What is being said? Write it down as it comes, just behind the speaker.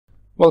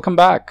Welcome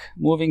back.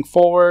 Moving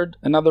forward,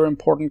 another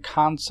important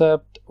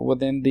concept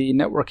within the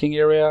networking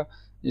area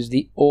is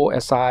the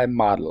OSI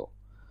model.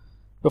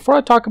 Before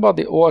I talk about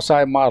the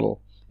OSI model,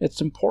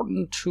 it's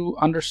important to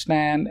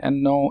understand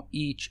and know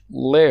each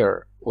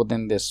layer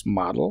within this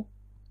model,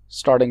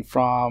 starting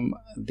from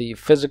the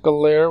physical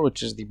layer,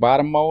 which is the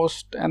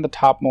bottommost, and the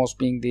topmost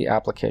being the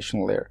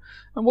application layer.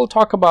 And we'll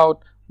talk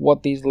about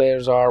what these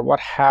layers are,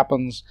 what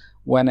happens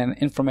when an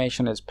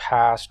information is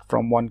passed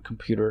from one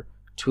computer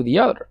to the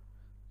other.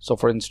 So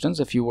for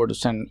instance, if you were to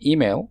send an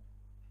email,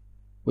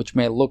 which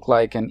may look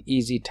like an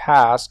easy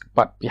task,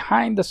 but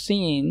behind the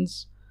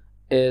scenes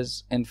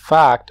is in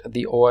fact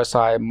the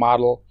OSI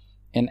model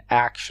in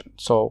action.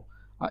 So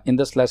in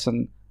this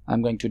lesson,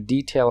 I'm going to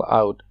detail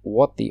out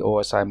what the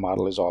OSI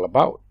model is all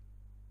about.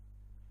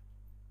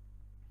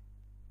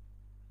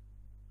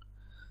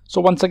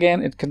 So once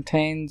again, it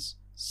contains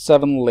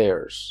 7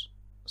 layers,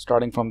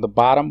 starting from the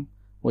bottom,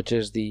 which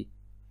is the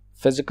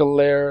physical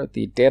layer,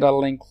 the data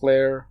link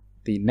layer,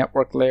 the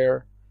network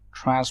layer,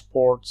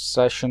 transport,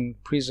 session,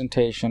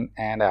 presentation,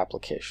 and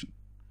application.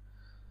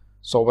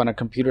 So when a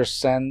computer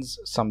sends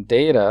some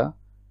data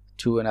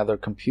to another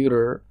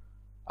computer,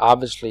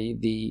 obviously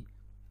the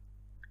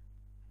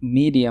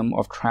medium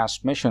of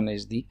transmission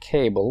is the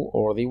cable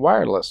or the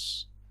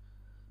wireless.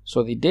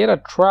 So the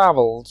data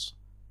travels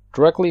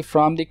directly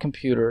from the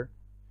computer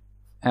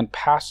and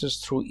passes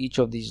through each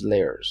of these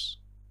layers.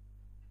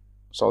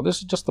 So this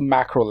is just the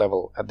macro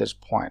level at this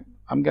point.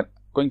 I'm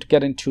going to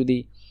get into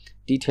the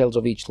details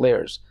of each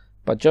layers,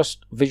 but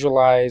just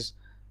visualize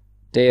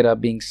data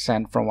being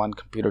sent from one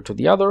computer to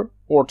the other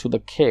or to the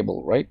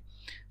cable, right?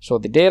 So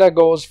the data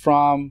goes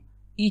from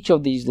each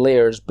of these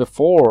layers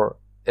before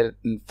it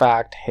in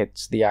fact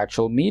hits the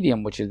actual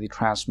medium, which is the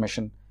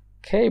transmission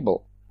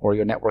cable or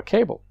your network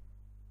cable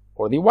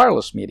or the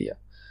wireless media,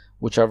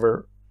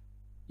 whichever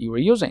you were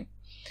using.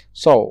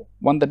 So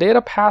when the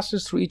data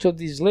passes through each of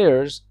these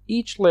layers,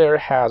 each layer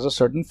has a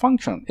certain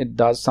function. It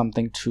does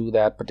something to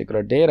that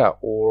particular data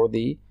or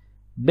the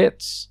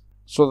bits.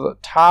 So the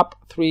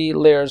top 3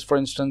 layers, for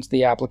instance,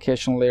 the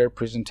application layer,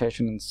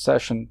 presentation, and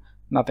session,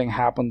 nothing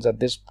happens at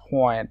this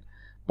point.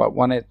 But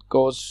when it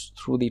goes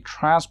through the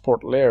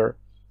transport layer,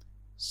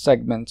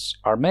 segments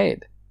are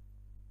made.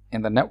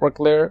 In the network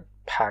layer,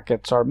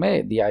 packets are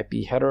made. The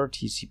IP header,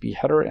 TCP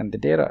header, and the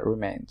data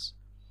remains.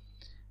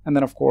 And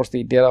then of course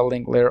the data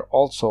link layer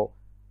also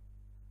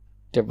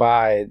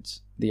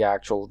divides the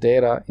actual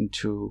data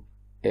into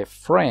a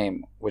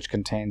frame which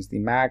contains the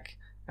MAC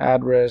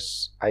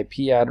address,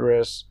 IP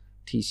address,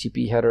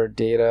 TCP header,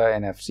 data,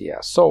 and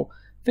FCS. So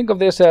think of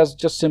this as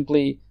just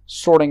simply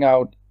sorting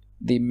out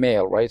the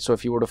mail, right? So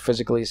if you were to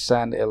physically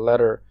send a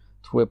letter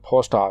through a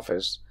post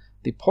office,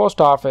 the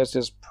post office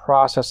is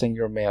processing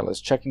your mail,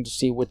 is checking to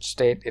see which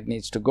state it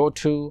needs to go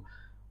to,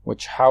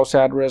 which house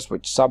address,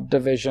 which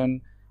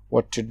subdivision,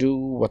 what to do,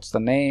 what's the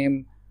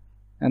name,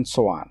 and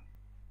so on.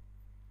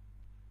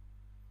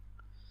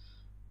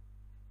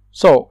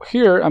 So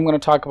here I'm going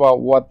to talk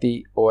about what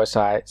the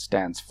OSI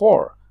stands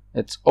for.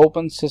 It's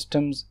Open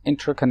Systems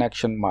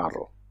Interconnection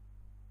Model.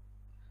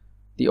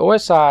 The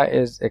OSI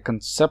is a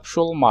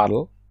conceptual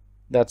model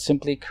that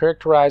simply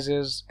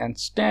characterizes and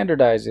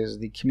standardizes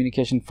the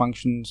communication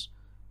functions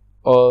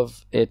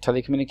of a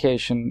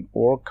telecommunication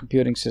or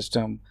computing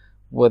system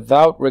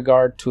without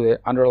regard to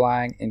the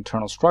underlying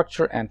internal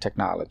structure and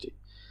technology.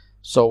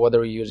 So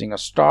whether you're using a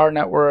star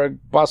network,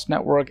 bus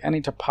network,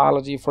 any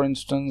topology, for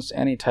instance,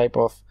 any type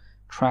of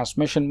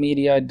transmission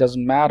media, it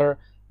doesn't matter.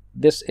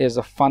 This is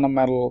a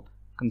fundamental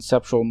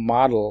conceptual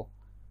model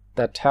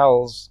that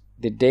tells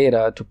the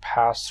data to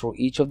pass through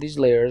each of these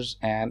layers,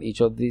 and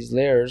each of these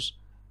layers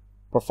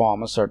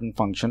perform a certain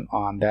function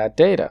on that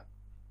data.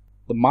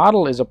 The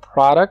model is a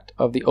product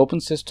of the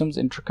Open Systems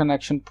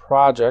Interconnection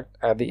project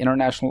at the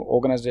International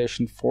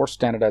Organization for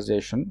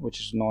Standardization, which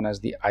is known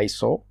as the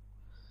ISO,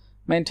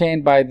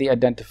 maintained by the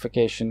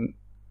identification,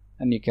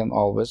 and you can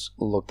always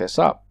look this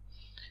up.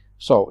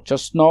 So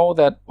just know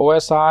that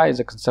OSI is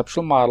a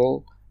conceptual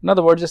model. In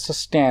other words, it's a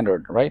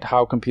standard, right?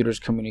 How computers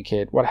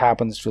communicate, what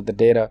happens to the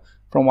data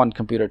from one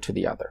computer to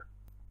the other.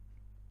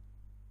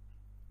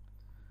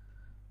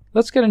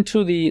 Let's get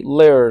into the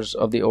layers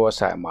of the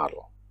OSI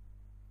model.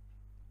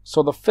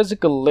 So the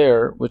physical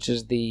layer, which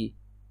is the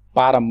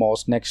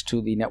bottommost next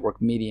to the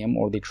network medium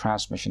or the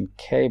transmission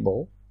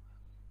cable,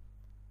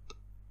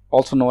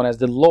 also known as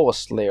the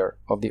lowest layer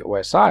of the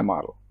OSI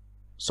model.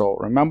 So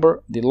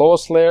remember, the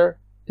lowest layer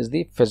is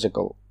the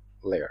physical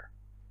layer.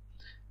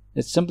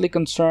 It's simply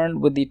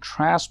concerned with the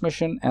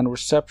transmission and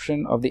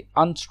reception of the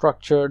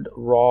unstructured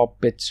raw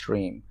bit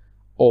stream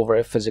over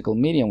a physical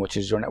medium, which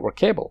is your network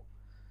cable.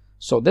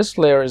 So this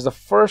layer is the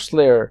first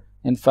layer,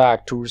 in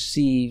fact, to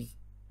receive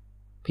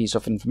piece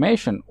of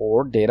information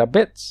or data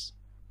bits.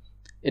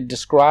 It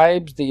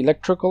describes the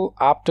electrical,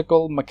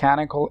 optical,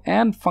 mechanical,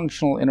 and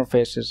functional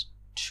interfaces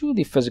to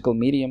the physical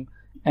medium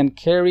and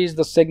carries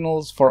the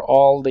signals for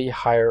all the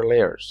higher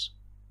layers.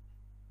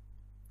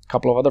 A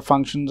couple of other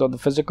functions of the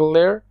physical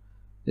layer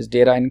is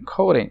data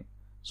encoding.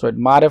 So it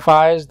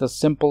modifies the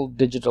simple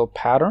digital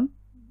pattern,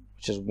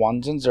 which is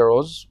ones and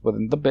zeros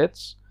within the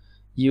bits,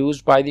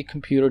 used by the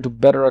computer to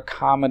better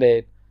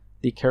accommodate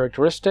the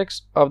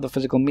characteristics of the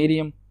physical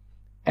medium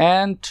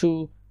and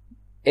to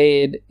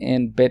aid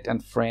in bit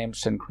and frame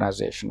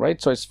synchronization,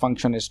 right? So its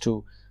function is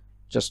to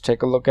just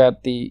take a look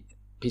at the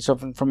piece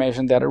of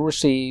information that it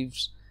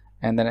receives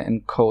and then it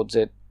encodes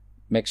it,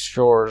 makes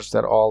sure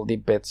that all the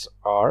bits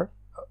are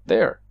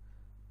there.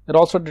 It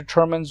also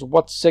determines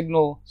what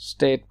signal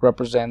state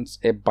represents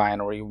a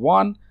binary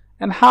 1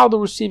 and how the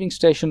receiving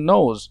station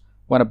knows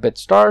when a bit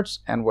starts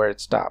and where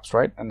it stops,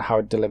 right? And how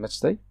it delimits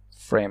the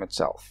frame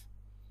itself.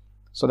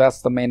 So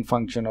that's the main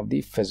function of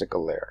the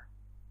physical layer.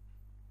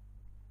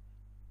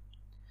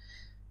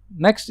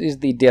 Next is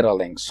the data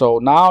link. So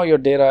now your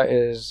data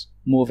is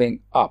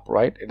moving up,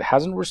 right? It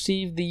hasn't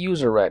received the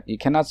user yet. You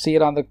cannot see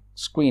it on the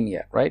screen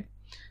yet, right?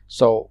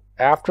 So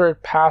after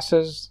it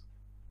passes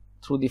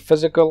through the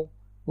physical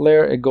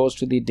layer, it goes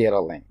to the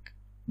data link.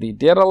 The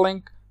data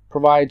link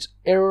provides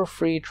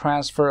error-free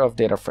transfer of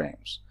data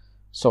frames.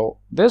 So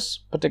this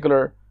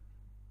particular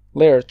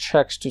layer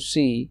checks to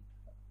see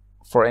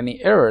for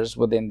any errors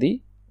within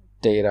the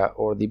data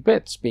or the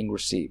bits being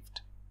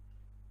received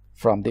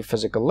from the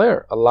physical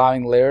layer,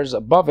 allowing layers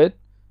above it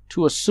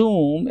to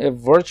assume a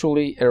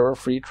virtually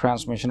error-free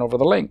transmission over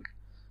the link.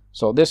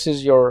 So this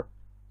is your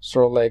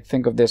sort of like,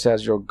 think of this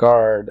as your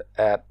guard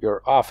at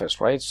your office,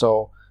 right?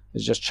 So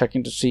it's just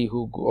checking to see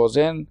who goes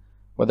in,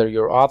 whether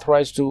you're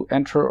authorized to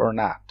enter or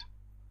not.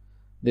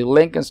 The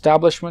link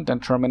establishment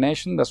and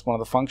termination, that's one of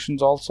the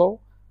functions also,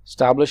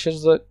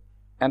 establishes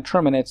and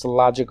terminates the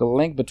logical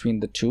link between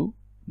the two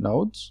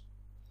nodes.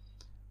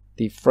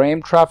 The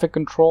frame traffic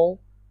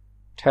control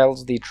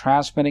tells the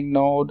transmitting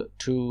node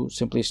to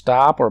simply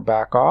stop or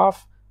back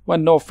off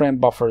when no frame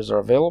buffers are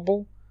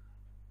available.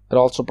 It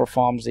also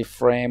performs the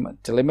frame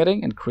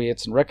delimiting and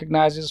creates and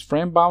recognizes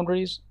frame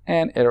boundaries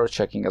and error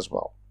checking as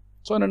well.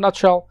 So in a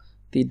nutshell,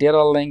 the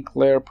data link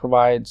layer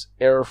provides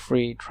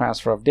error-free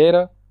transfer of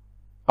data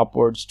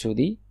upwards to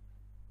the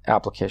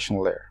application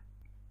layer.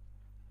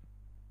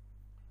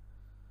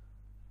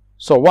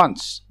 So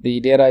once the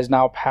data is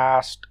now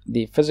past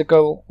the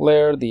physical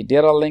layer, the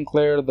data link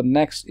layer, the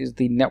next is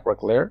the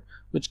network layer,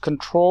 which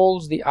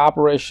controls the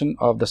operation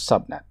of the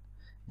subnet,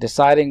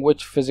 deciding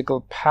which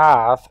physical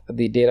path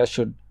the data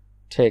should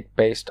take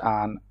based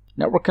on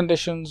network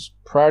conditions,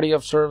 priority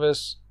of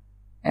service,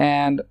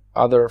 and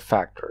other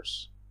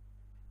factors.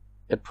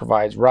 It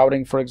provides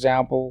routing, for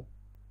example,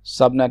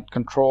 subnet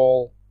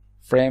control,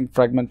 frame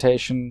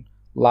fragmentation,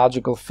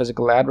 logical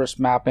physical address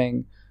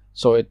mapping.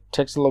 So it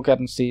takes a look at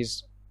and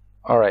sees,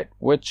 all right,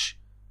 which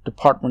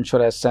department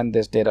should I send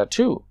this data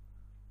to?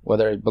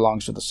 Whether it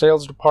belongs to the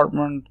sales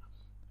department,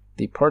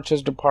 the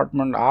purchase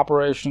department,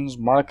 operations,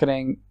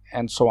 marketing,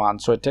 and so on.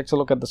 So it takes a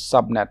look at the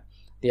subnet,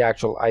 the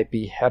actual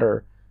IP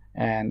header,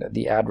 and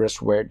the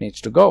address where it needs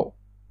to go.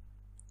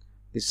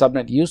 The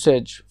subnet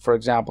usage, for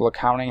example,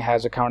 accounting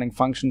has accounting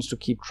functions to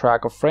keep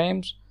track of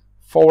frames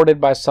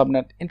forwarded by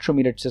subnet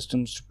intermediate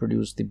systems to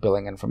produce the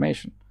billing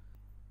information.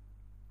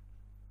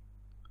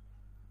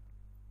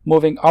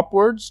 Moving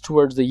upwards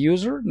towards the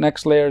user,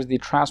 next layer is the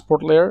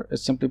transport layer. It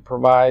simply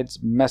provides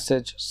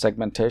message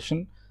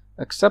segmentation,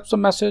 accepts a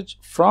message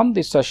from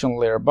the session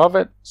layer above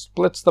it,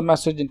 splits the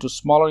message into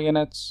smaller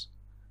units,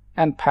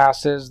 and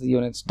passes the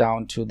units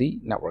down to the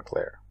network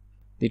layer.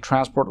 The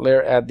transport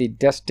layer at the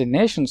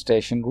destination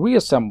station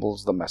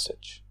reassembles the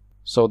message.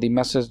 So the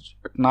message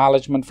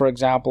acknowledgement, for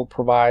example,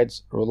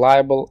 provides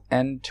reliable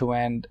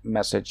end-to-end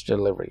message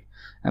delivery,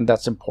 and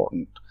that's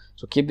important.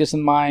 So keep this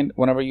in mind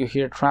whenever you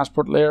hear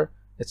transport layer.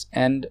 It's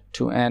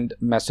end-to-end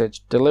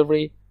message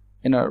delivery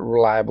in a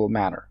reliable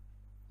manner.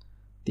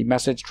 The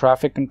message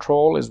traffic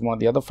control is one of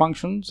the other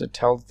functions. It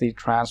tells the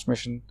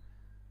transmission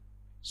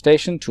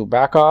station to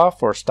back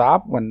off or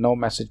stop when no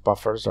message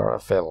buffers are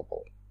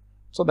available.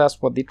 So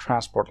that's what the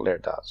transport layer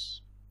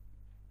does.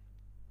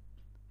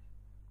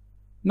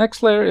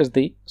 Next layer is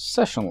the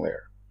session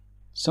layer.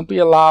 Simply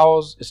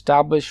allows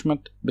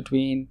establishment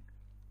between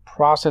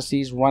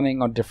processes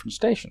running on different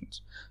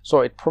stations.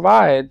 So it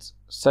provides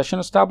session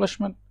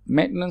establishment,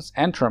 maintenance,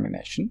 and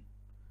termination,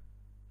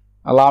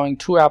 allowing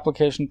two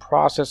application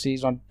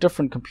processes on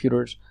different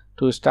computers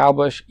to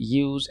establish,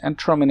 use, and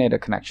terminate a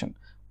connection,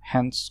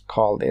 hence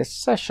called a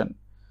session.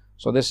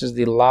 So this is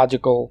the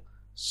logical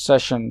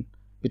session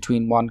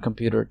between one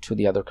computer to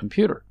the other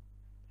computer.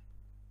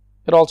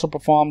 It also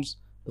performs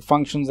the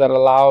functions that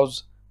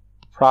allows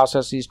the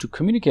processes to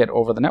communicate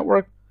over the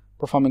network,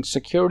 performing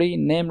security,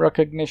 name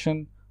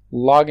recognition,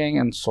 logging,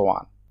 and so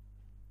on.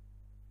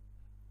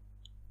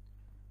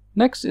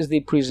 Next is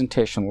the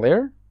presentation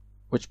layer,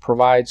 which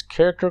provides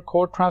character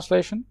code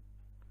translation,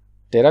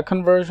 data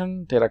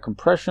conversion, data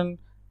compression,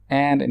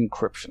 and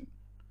encryption.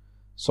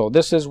 So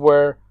this is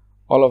where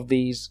all of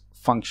these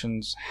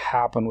functions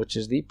happen, which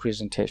is the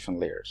presentation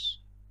layers.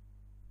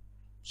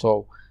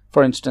 So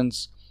for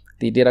instance,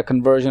 the data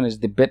conversion is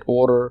the bit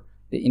order,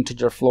 the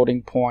integer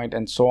floating point,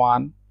 and so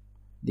on.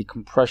 The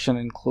compression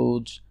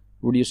includes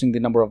reducing the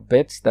number of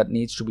bits that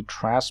needs to be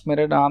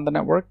transmitted on the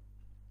network.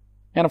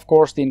 And of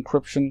course, the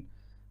encryption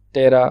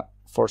data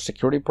for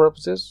security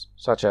purposes,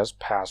 such as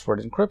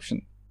password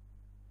encryption.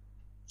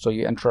 So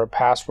you enter a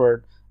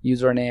password,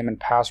 username and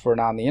password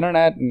on the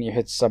internet, and you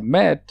hit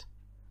submit.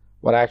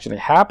 What actually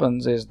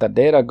happens is the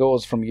data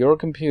goes from your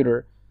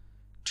computer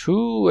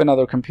to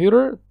another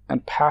computer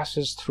and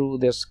passes through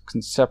this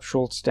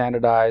conceptual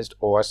standardized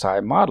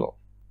OSI model.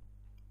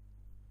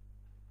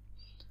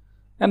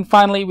 And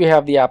finally, we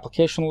have the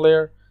application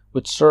layer,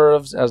 which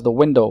serves as the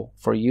window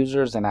for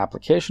users and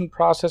application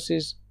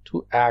processes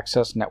to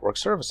access network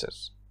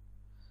services.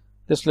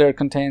 This layer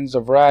contains a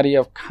variety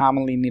of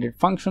commonly needed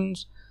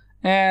functions,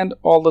 and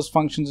all those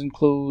functions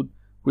include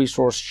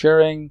resource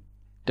sharing,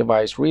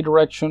 device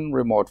redirection,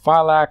 remote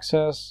file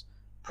access,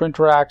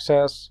 printer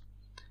access,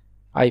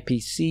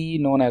 IPC,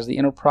 known as the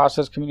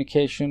inter-process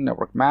communication,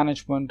 network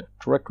management,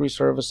 directory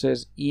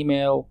services,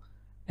 email,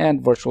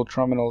 and virtual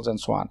terminals, and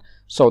so on.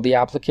 So the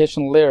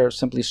application layer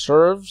simply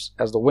serves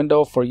as the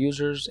window for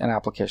users and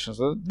applications.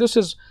 So this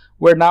is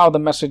where now the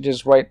message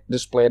is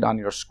displayed on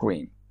your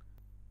screen.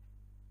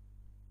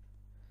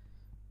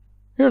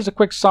 Here's a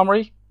quick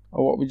summary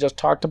of what we just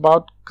talked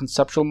about.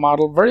 Conceptual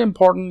model, very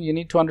important. You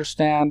need to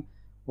understand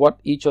what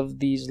each of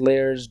these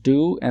layers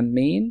do and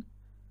mean.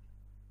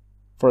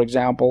 For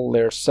example,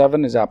 layer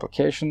 7 is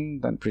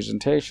application, then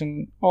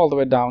presentation, all the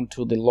way down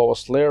to the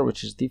lowest layer,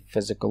 which is the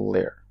physical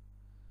layer.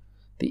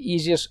 The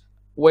easiest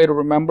way to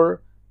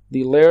remember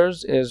the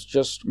layers is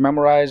just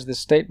memorize this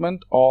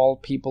statement: all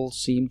people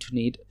seem to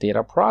need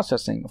data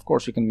processing. Of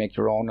course, you can make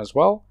your own as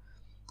well.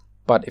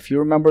 But if you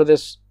remember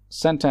this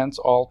sentence,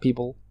 all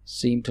people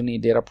seem to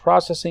need data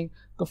processing,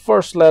 the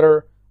first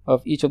letter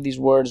of each of these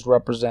words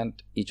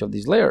represent each of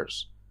these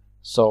layers.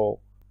 So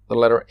the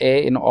letter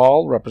A in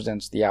all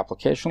represents the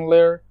application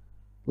layer,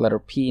 letter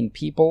P in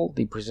people,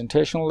 the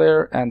presentation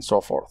layer, and so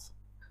forth.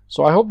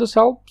 So I hope this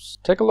helps.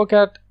 Take a look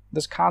at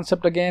this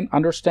concept again,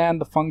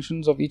 understand the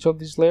functions of each of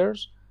these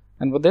layers,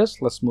 and with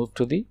this, let's move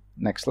to the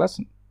next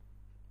lesson.